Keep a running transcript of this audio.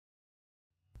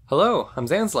Hello, I'm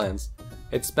Zanslans.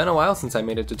 It's been a while since I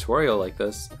made a tutorial like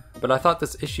this, but I thought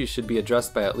this issue should be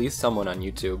addressed by at least someone on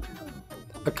YouTube.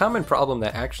 A common problem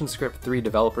that ActionScript 3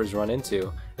 developers run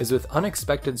into is with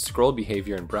unexpected scroll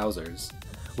behavior in browsers.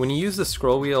 When you use the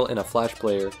scroll wheel in a Flash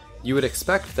player, you would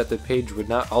expect that the page would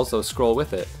not also scroll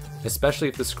with it, especially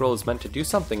if the scroll is meant to do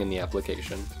something in the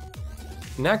application.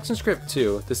 In ActionScript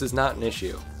 2, this is not an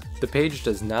issue. The page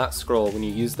does not scroll when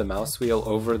you use the mouse wheel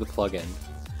over the plugin.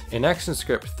 In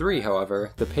ActionScript 3,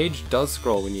 however, the page does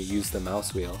scroll when you use the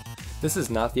mouse wheel. This is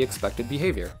not the expected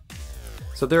behavior.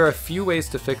 So there are a few ways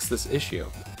to fix this issue.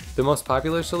 The most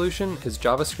popular solution is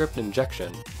JavaScript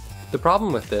Injection. The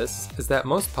problem with this is that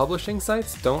most publishing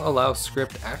sites don't allow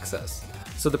script access,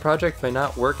 so the project may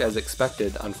not work as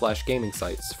expected on Flash gaming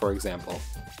sites, for example.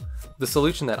 The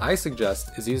solution that I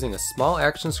suggest is using a small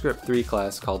ActionScript 3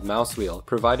 class called MouseWheel,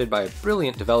 provided by a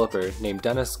brilliant developer named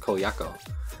Denis Kolyako.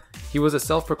 He was a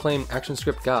self-proclaimed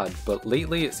ActionScript god, but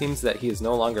lately it seems that he is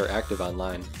no longer active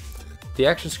online. The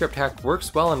ActionScript hack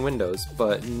works well on Windows,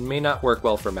 but may not work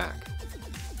well for Mac.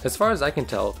 As far as I can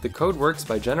tell, the code works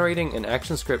by generating an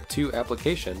ActionScript 2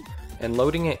 application and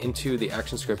loading it into the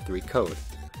ActionScript 3 code.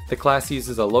 The class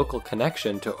uses a local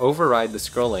connection to override the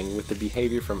scrolling with the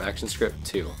behavior from ActionScript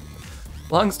 2.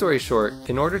 Long story short,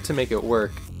 in order to make it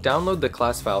work, download the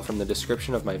class file from the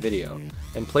description of my video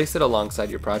and place it alongside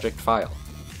your project file.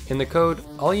 In the code,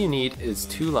 all you need is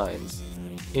 2 lines: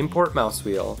 import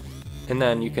MouseWheel, and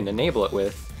then you can enable it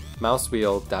with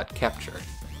MouseWheel.capture.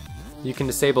 You can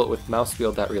disable it with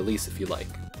MouseWheel.release if you like.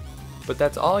 But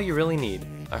that's all you really need.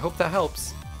 I hope that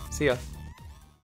helps. See ya.